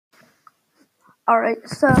Alright,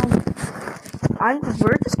 so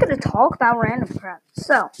we're just gonna talk about random crap.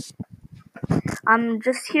 So I'm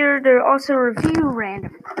just here to also review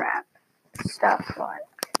random crap stuff like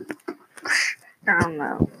I don't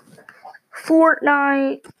know.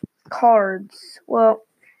 Fortnite cards. Well,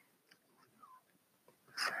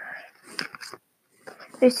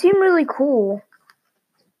 they seem really cool.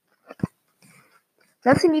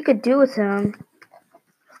 Nothing you could do with them.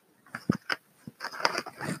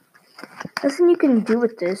 Nothing you can do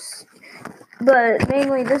with this. But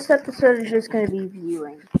mainly this episode is just gonna be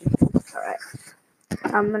viewing. Alright.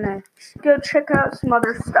 I'm gonna go check out some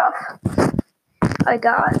other stuff I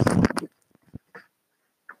got.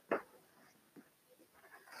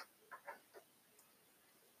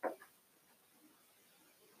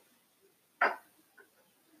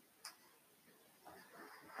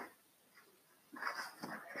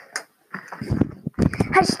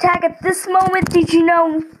 Hashtag at this moment, did you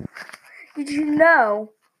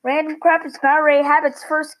know Random Crap is about to have its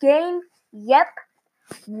first game? Yep.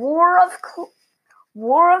 War of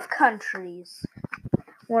Countries.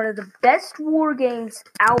 One of the best war games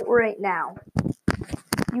out right now.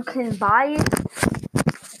 You can buy it.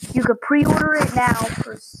 You could pre-order it now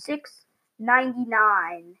for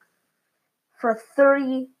 $6.99 for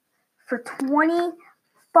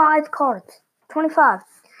 25 cards. 25.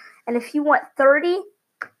 And if you want 30,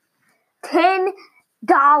 $10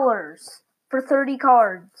 for 30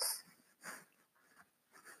 cards.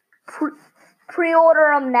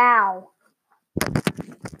 Pre-order them now.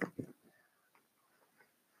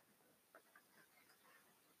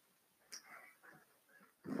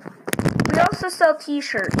 We also sell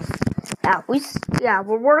t-shirts.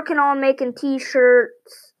 We're working on making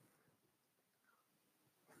t-shirts.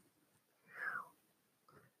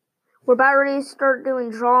 We're about ready to start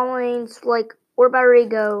doing drawings. We're about ready to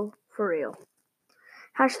go for real.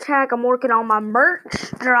 Hashtag I'm working on my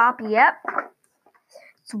merch drop. Yep.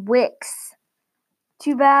 It's Wix.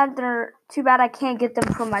 Too bad I can't get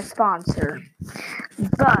them from my sponsor.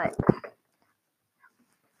 But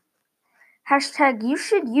hashtag you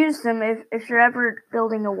should use them if you're ever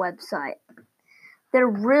building a website. They're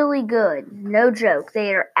really good. No joke.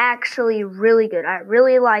 They are actually really good. I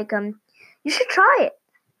really like them. You should try it.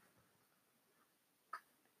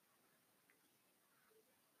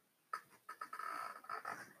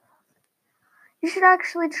 You should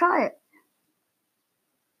actually try it.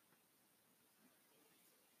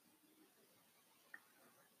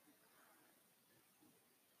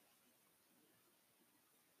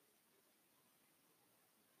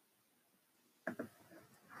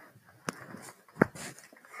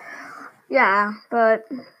 Yeah, but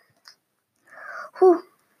we're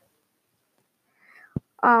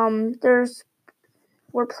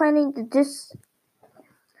planning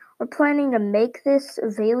to make this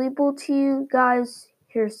available to you guys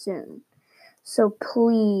here soon. So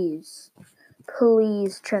please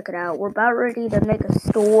check it out. We're about ready to make a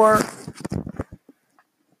store.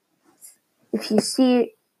 If you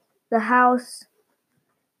see the house,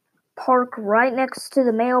 park right next to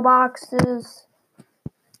the mailboxes.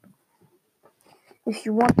 If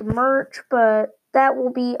you want the merch, but that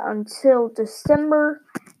will be until December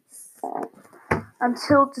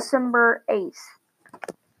 8th.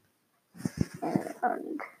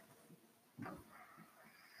 And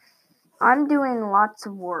I'm doing lots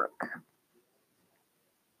of work.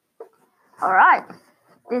 Alright.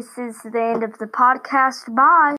 This is the end of the podcast. Bye.